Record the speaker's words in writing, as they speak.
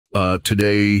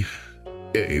Today,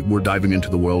 we're diving into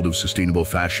the world of sustainable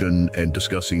fashion and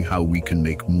discussing how we can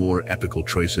make more ethical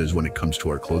choices when it comes to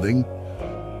our clothing.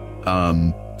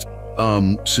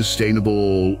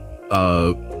 Sustainable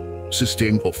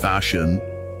fashion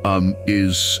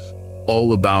is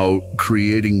all about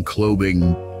creating clothing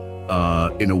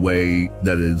in a way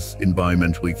that is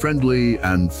environmentally friendly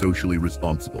and socially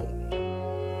responsible.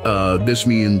 This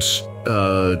means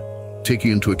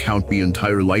taking into account the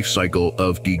entire life cycle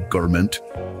of the garment,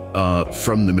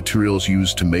 from the materials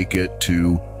used to make it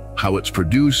to how it's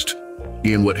produced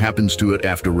and what happens to it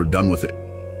after we're done with it.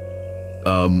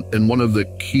 And one of the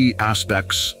key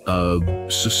aspects of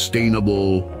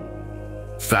sustainable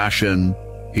fashion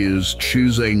is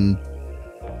choosing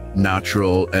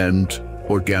natural and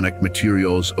organic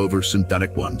materials over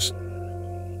synthetic ones.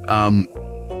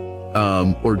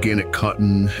 Organic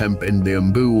cotton, hemp, and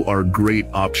bamboo are great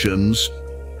options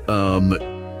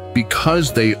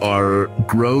because they are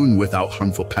grown without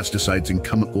harmful pesticides and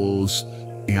chemicals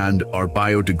and are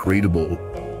biodegradable.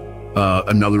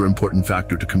 Another important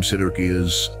factor to consider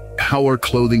is how our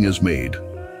clothing is made.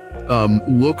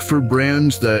 Look for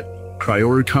brands that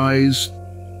prioritize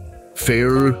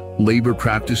fair labor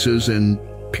practices and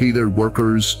pay their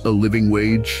workers a living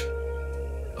wage.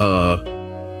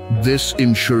 This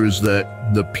ensures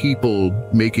that the people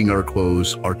making our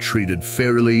clothes are treated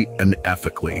fairly and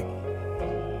ethically.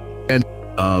 And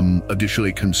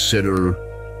additionally, consider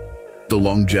the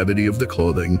longevity of the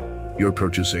clothing you're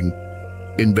purchasing.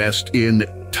 Invest in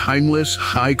timeless,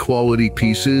 high-quality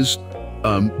pieces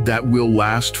that will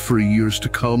last for years to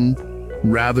come,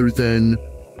 rather than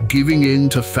giving in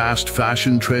to fast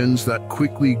fashion trends that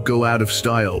quickly go out of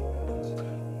style.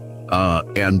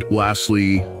 And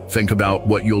lastly, think about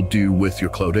what you'll do with your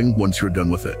clothing once you're done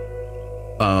with it.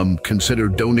 Consider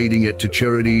donating it to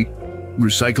charity,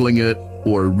 recycling it,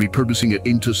 or repurposing it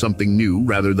into something new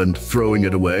rather than throwing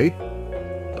it away.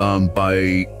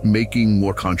 By making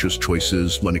more conscious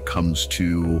choices when it comes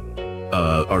to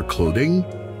our clothing,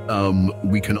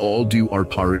 we can all do our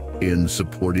part in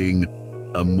supporting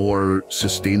a more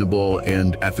sustainable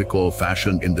and ethical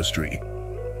fashion industry.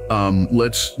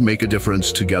 Let's make a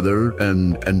difference together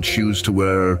and choose to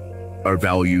wear our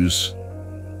values.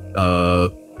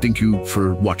 Thank you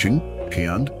for watching,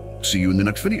 and see you in the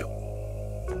next video.